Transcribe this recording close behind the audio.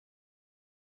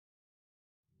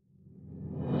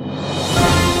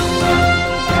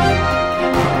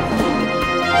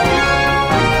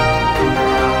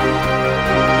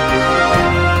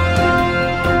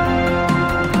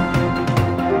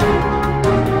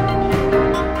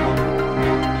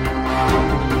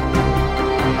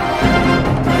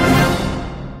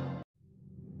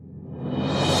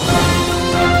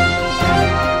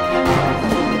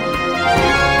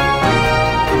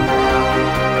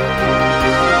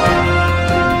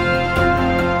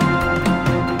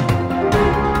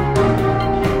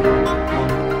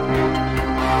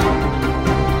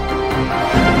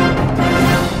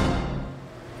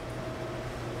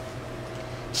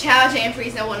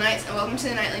welcome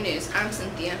to the Nightly News. I'm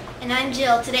Cynthia. And I'm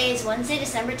Jill. Today is Wednesday,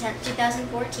 December 10th,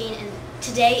 2014, and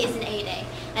today is an A Day.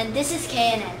 And this is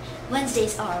KNN.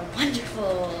 Wednesdays are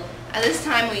wonderful. At this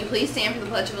time, will you please stand for the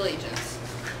Pledge of Allegiance?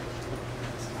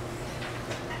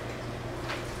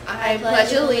 I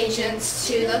pledge allegiance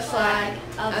to the flag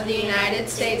of the United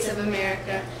States of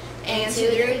America and to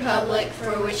the republic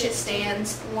for which it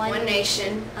stands, one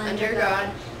nation, under God,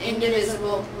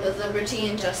 indivisible, with liberty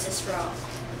and justice for all.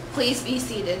 Please be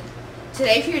seated.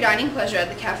 Today, for your dining pleasure at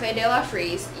the Café de la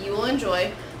Frise, you will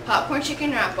enjoy popcorn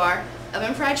chicken wrap bar,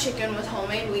 oven fried chicken with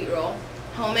homemade wheat roll,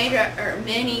 homemade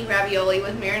mini ravioli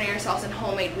with marinara sauce and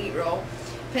homemade wheat roll,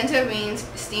 pinto beans,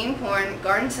 steamed corn,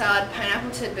 garden salad,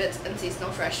 pineapple tidbits, and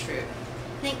seasonal fresh fruit.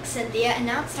 Thanks, Cynthia. And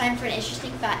now it's time for an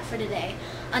interesting fact for today.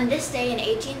 On this day in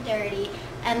 1830,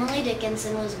 Emily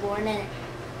Dickinson was born in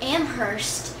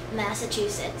Amherst,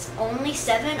 Massachusetts. Only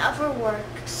 7 of her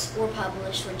works were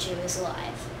published when she was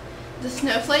alive. The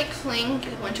Snowflake Fling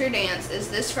Winter Dance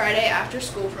is this Friday after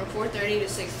school from 4:30 to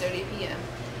 6:30 p.m.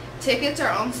 Tickets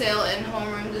are on sale in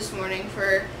homeroom this morning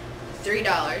for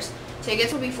 $3.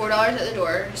 Tickets will be $4 at the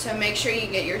door, so make sure you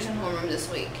get yours in homeroom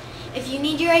this week. If you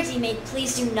need your ID made,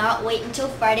 please do not wait until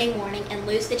Friday morning and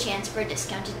lose the chance for a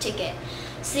discounted ticket.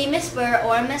 See Miss Burr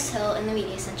or Miss Hill in the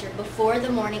Media Center before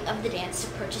the morning of the dance to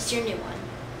purchase your new one.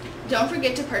 Don't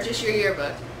forget to purchase your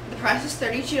yearbook. The price is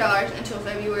 $32 until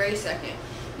February 2nd.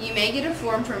 You may get a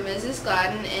form from Mrs.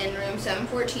 Gladden in room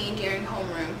 714 during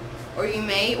homeroom, or you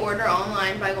may order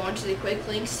online by going to the Quick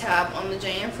Links tab on the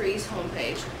JNF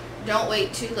homepage. Don't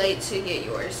wait too late to get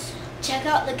yours. Check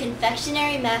out the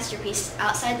confectionery masterpieces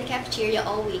outside the cafeteria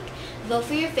all week. Vote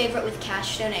for your favorite with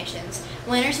cash donations.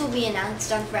 Winners will be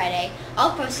announced on Friday.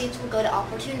 All proceeds will go to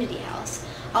Opportunity House.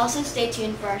 Also stay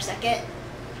tuned for our second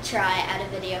try at a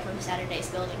video from Saturday's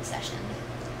building session.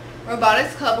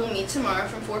 Robotics Club will meet tomorrow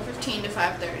from 4:15 to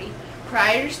 5:30.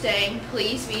 Prior to staying,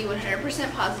 please be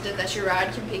 100% positive that your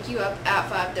ride can pick you up at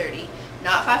 5:30,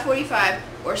 not 5:45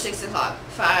 or 6 o'clock,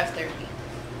 5:30.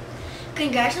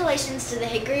 Congratulations to the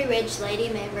Hickory Ridge Lady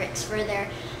Mavericks for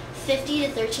their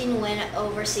 50-13 win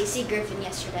over CC Griffin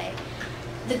yesterday.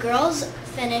 The girls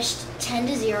finished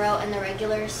 10-0 in the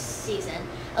regular season.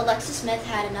 Alexa Smith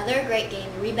had another great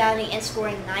game, rebounding and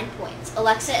scoring 9 points.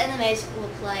 Alexa and the Maves will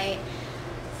play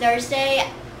Thursday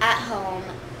at home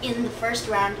in the first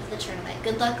round of the tournament.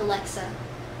 Good luck, Alexa.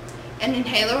 An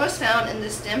inhaler was found in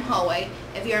the STEM hallway.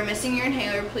 If you are missing your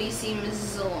inhaler, please see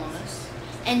Mrs. Zalonis.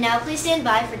 And now please stand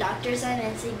by for Dr.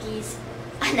 Zanetzi's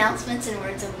announcements and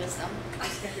words of wisdom.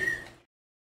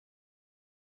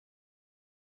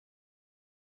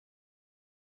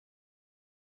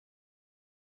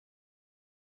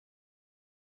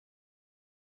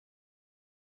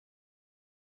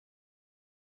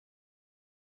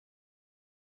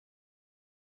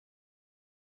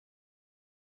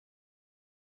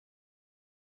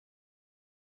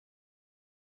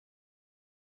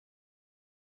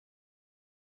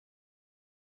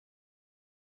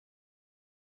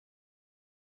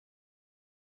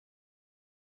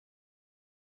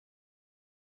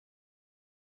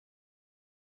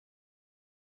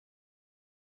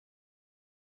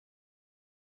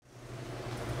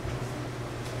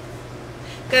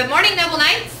 Good morning, Noble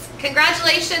Knights.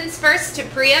 Congratulations first to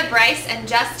Priya, Bryce, and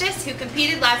Justice, who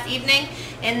competed last evening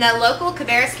in the local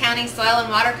Cabarrus County Soil and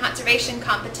Water Conservation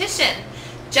Competition.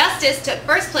 Justice took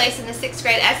first place in the 6th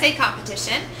grade essay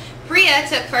competition, Priya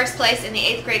took first place in the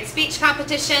 8th grade speech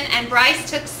competition, and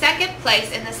Bryce took second place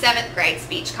in the 7th grade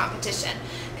speech competition.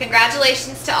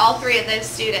 Congratulations to all 3 of those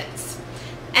students.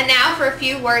 And now for a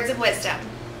few words of wisdom.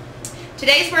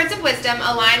 Today's words of wisdom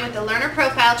align with the learner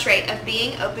profile trait of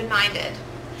being open-minded.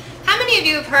 How many of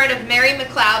you have heard of Mary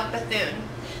McLeod Bethune?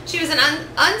 She was an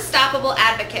unstoppable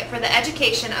advocate for the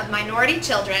education of minority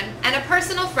children and a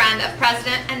personal friend of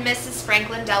President and Mrs.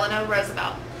 Franklin Delano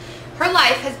Roosevelt. Her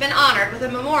life has been honored with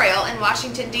a memorial in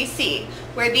Washington, D.C.,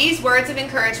 where these words of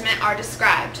encouragement are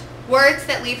described, words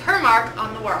that leave her mark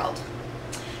on the world.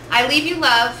 I leave you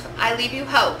love, I leave you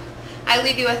hope, I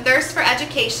leave you a thirst for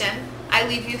education, I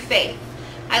leave you faith,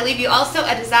 I leave you also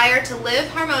a desire to live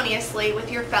harmoniously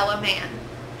with your fellow man.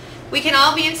 We can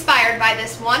all be inspired by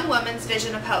this one woman's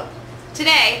vision of hope.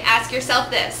 Today, ask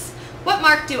yourself this: what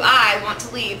mark do I want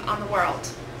to leave on the world?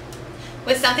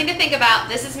 With something to think about,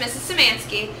 this is Mrs.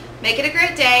 Szymanski. Make it a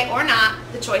great day or not,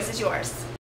 the choice is yours.